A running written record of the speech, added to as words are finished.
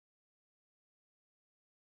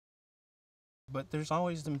But there's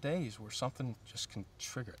always them days where something just can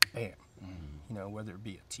trigger it. Bam. You know, whether it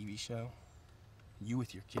be a TV show, you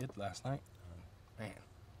with your kid last night, man.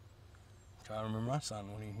 Try to remember my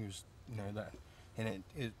son when he was, you know, that, and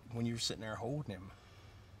it when you were sitting there holding him,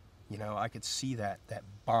 you know, I could see that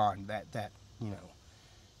bond, that you know,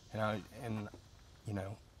 and you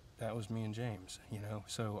know, that was me and James, you know.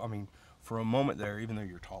 So I mean, for a moment there, even though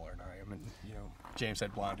you're taller than I am, and you know, James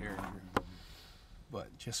had blonde hair,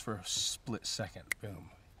 but just for a split second, boom,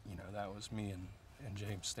 you know, that was me and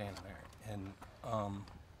James standing there, and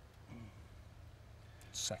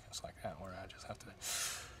seconds like that where I just have to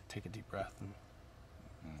take a deep breath, and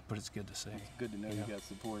but it's good to see. It's good to know you got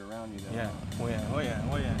support around you though. Yeah. Oh yeah. Oh yeah.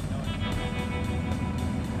 Oh yeah.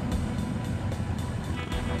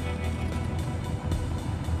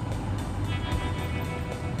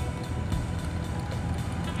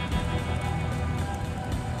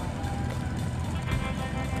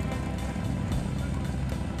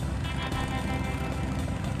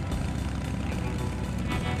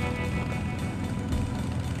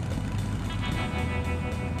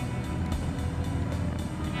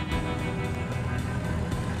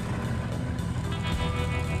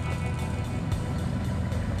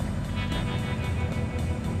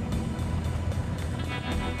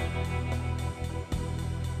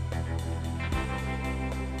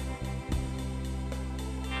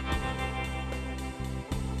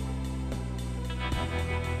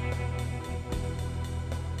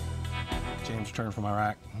 James returned from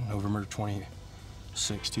Iraq November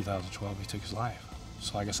 26, 2012. He took his life.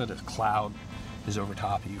 So like I said, the cloud is over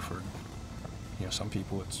top of you for, you know, some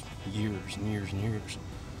people it's years and years and years.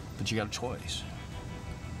 But you got a choice.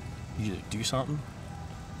 You either do something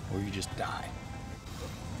or you just die.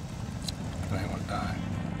 And I want to die.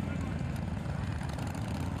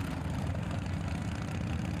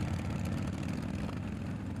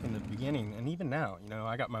 In the beginning, and even now, you know,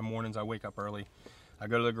 I got my mornings, I wake up early, I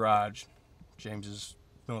go to the garage. James's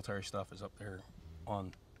military stuff is up there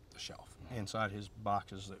on the shelf, inside his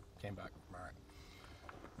boxes that came back from Iraq.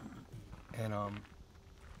 And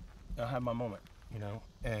I'll have my moment, you know,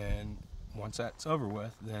 and once that's over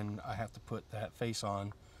with, then I have to put that face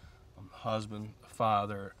on. I'm the husband, the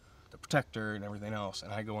father, the protector, and everything else,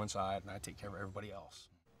 and I go inside and I take care of everybody else.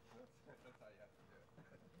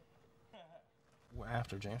 Well,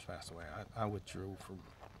 after James passed away, I withdrew from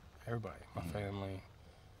everybody, my family,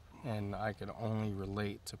 and I could only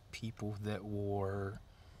relate to people that were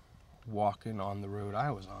walking on the road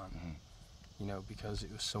I was on, you know, because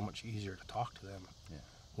it was so much easier to talk to them. Yeah.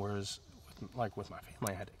 Whereas, with my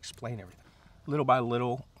family, I had to explain everything. Little by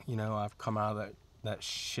little, you know, I've come out of that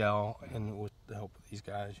shell, and with the help of these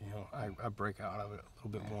guys, you know, I break out of it a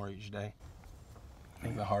little bit more each day. I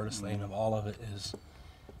think the hardest thing of all of it is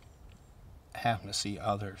having to see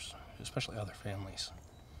others, especially other families.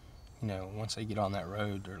 You know, once they get on that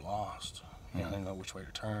road, they're lost. You know, they don't know which way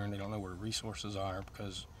to turn. They don't know where resources are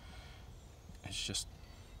because it's just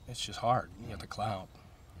hard. You got the cloud,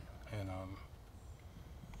 and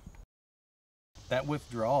that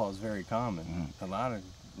withdrawal is very common. A lot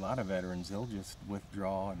of veterans, they'll just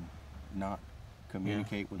withdraw and not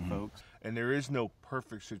communicate with folks. And there is no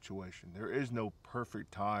perfect situation. There is no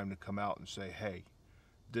perfect time to come out and say, "Hey,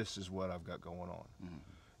 this is what I've got going on."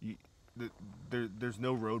 There's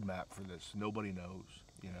no roadmap for this. Nobody knows,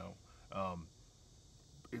 you know.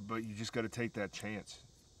 But you just got to take that chance.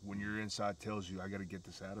 When your inside tells you, I got to get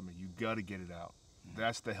this out of me, you got to get it out.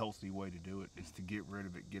 That's the healthy way to do it, is to get rid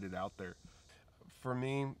of it, get it out there. For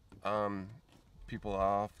me, people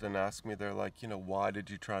often ask me, they're like, you know, why did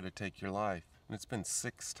you try to take your life? And it's been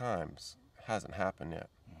 6 times. It hasn't happened yet.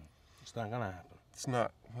 it's not gonna happen. It's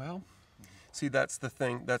not, well, see, that's the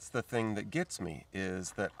thing that gets me,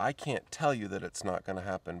 is that I can't tell you that it's not going to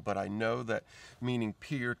happen, but I know that, meaning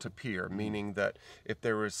peer to peer, meaning that if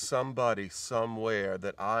there is somebody somewhere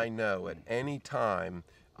that I know at any time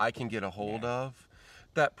I can get a hold of,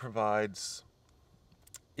 that provides,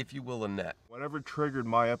 if you will, a net. Whatever triggered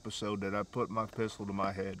my episode, that I put my pistol to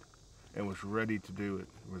my head and was ready to do it,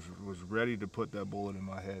 was ready to put that bullet in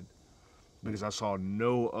my head, because I saw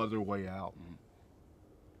no other way out.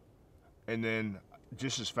 And then,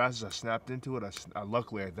 just as fast as I snapped into it,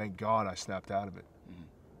 luckily, I thank God, I snapped out of it.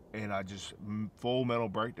 And I just, full mental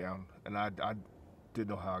breakdown, and I didn't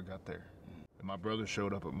know how I got there. And my brother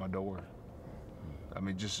showed up at my door. I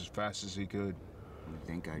mean, just as fast as he could.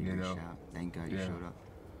 Thank God you got shot. Thank God you showed up.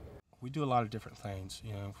 We do a lot of different things,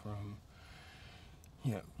 you know, from,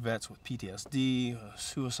 you know, vets with PTSD,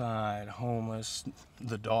 suicide, homeless,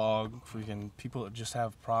 the dog, freaking people that just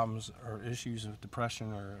have problems or issues of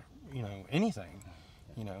depression or, you know, anything,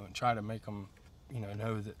 you know, and try to make them, you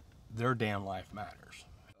know that their damn life matters.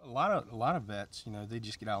 A lot of vets, you know, they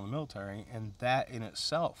just get out of the military, and that in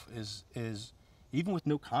itself is even with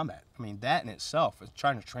no combat. I mean, that in itself is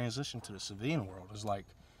trying to transition to the civilian world is like,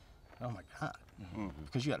 oh my God,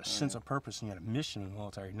 because you got a sense of purpose and you got a mission in the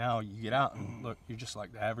military. Now you get out and look, you're just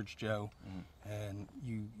like the average Joe, and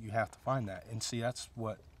you have to find that. And see, that's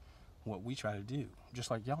what we try to do, just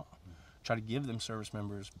like y'all. Try to give them service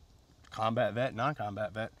members, combat vet,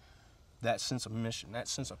 non-combat vet, that sense of mission, that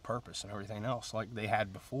sense of purpose and everything else like they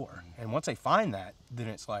had before. And once they find that, then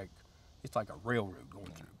it's like a railroad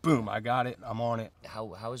going through. Boom, I got it, I'm on it.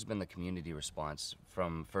 How has been the community response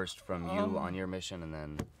from you on your mission and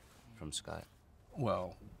then from Scott?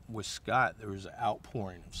 Well, with Scott, there was an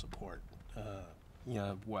outpouring of support. You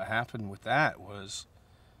know, what happened with that was,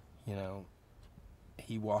 you know,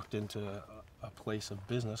 he walked into a place of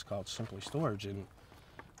business called Simply Storage, and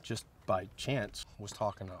just by chance was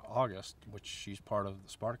talking to August, which she's part of the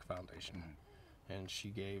Spartak Foundation, and she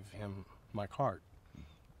gave him my card.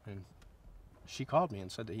 And she called me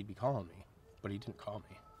and said that he'd be calling me, but he didn't call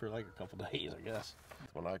me for like a couple days, I guess.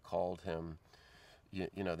 When I called him,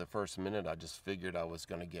 you know, the first minute I just figured I was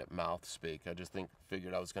going to get mouth speak. I just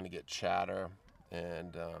figured I was going to get chatter.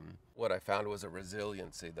 And what I found was a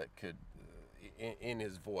resiliency that could, in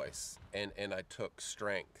his voice, and I took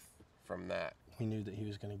strength from that. We knew that he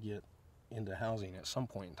was going to get into housing at some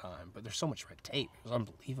point in time, but there's so much red tape. It was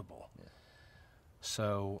unbelievable. Yeah.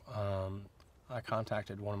 So I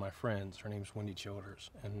contacted one of my friends. Her name's Wendy Childers,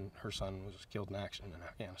 and her son was killed in action in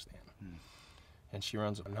Afghanistan. And she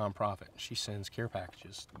runs a nonprofit. She sends care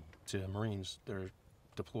packages to Marines that are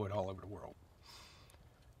deployed all over the world.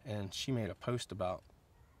 And she made a post about,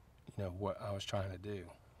 you know, what I was trying to do.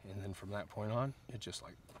 And then from that point on, it just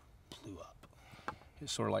like blew up. It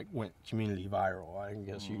sort of like went community viral, I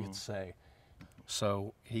guess you could say.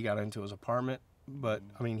 So he got into his apartment, but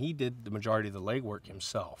I mean, he did the majority of the legwork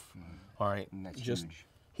himself. All right, And that's just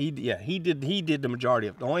huge. he did the majority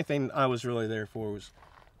of it. The only thing I was really there for was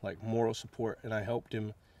like moral support, and I helped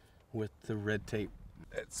him with the red tape.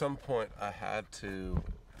 At some point, I had to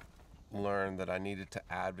learn that I needed to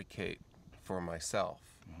advocate for myself,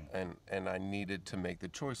 and I needed to make the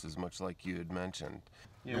choices, much like you had mentioned.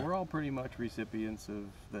 Yeah, we're all pretty much recipients of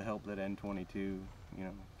the help that END22, you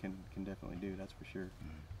know, can definitely do. That's for sure.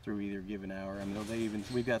 Through either given hour. I mean,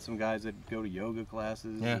 we've got some guys that go to yoga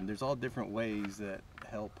classes, and there's all different ways that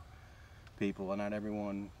help people, and not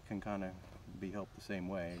everyone can kind of be helped the same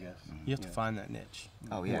way, I guess. You have to find that niche.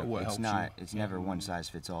 Oh yeah, What it's helps not. you. It's never one size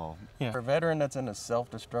fits all. Yeah. For a veteran that's in a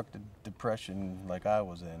self-destructive depression like I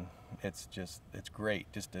was in, it's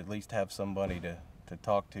great just to at least have somebody to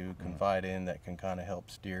talk to, confide in, that can kind of help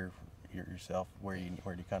steer yourself where you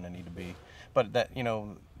kind of need to be. But that, you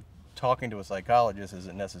know, talking to a psychologist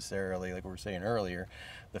isn't necessarily, like we were saying earlier,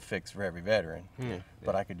 the fix for every veteran.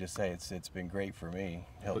 But I could just say it's been great for me,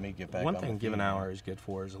 helped me get back on One thing Given Hour is good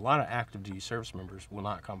for is a lot of active duty service members will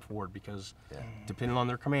not come forward because depending on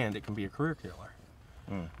their command, it can be a career killer.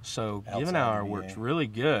 So Given Hour works really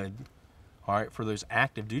good, all right, for those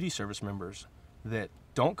active duty service members that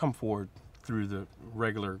don't come forward through the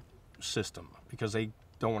regular system because they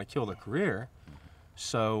don't want to kill their career.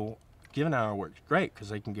 So Given Hour works great because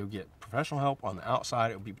they can go get professional help on the outside.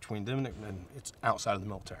 It will be between them and it's outside of the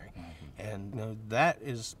military. And you know, that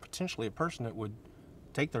is potentially a person that would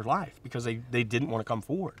take their life because they didn't want to come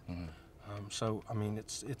forward. So I mean,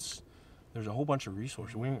 there's a whole bunch of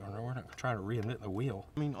resources. We're not trying to reinvent the wheel.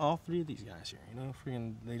 I mean, all three of these guys here, you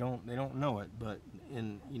know, they don't know it, but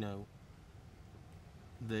you know,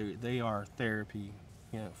 they are therapy,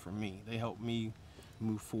 you know, for me. They help me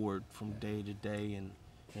move forward from day to day,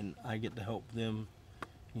 and I get to help them,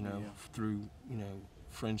 you know, through, you know,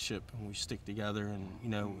 friendship, and we stick together. And you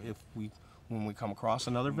know, when we come across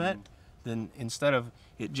another vet, then instead of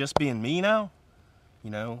it just being me now,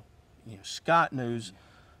 you know, Scott knows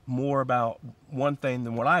more about one thing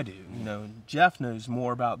than what I do. You know, Jeff knows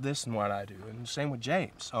more about this than what I do, and same with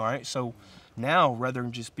James. All right, so now rather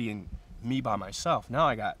than just being me by myself, now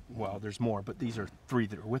I got, well, there's more, but these are three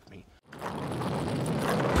that are with me.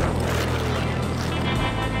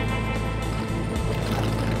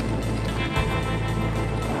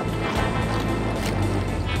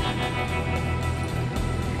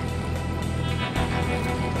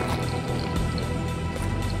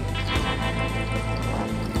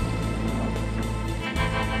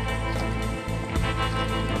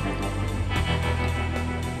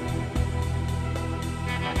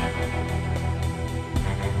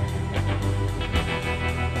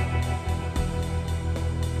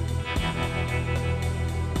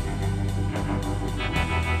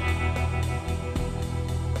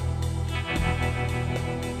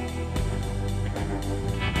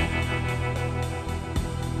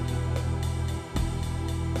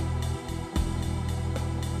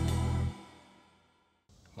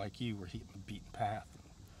 like you, were hitting the beaten path and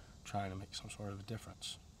trying to make some sort of a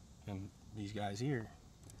difference. And these guys here,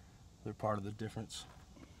 they're part of the difference.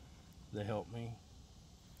 They help me,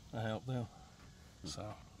 I help them. So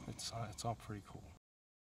it's all pretty cool.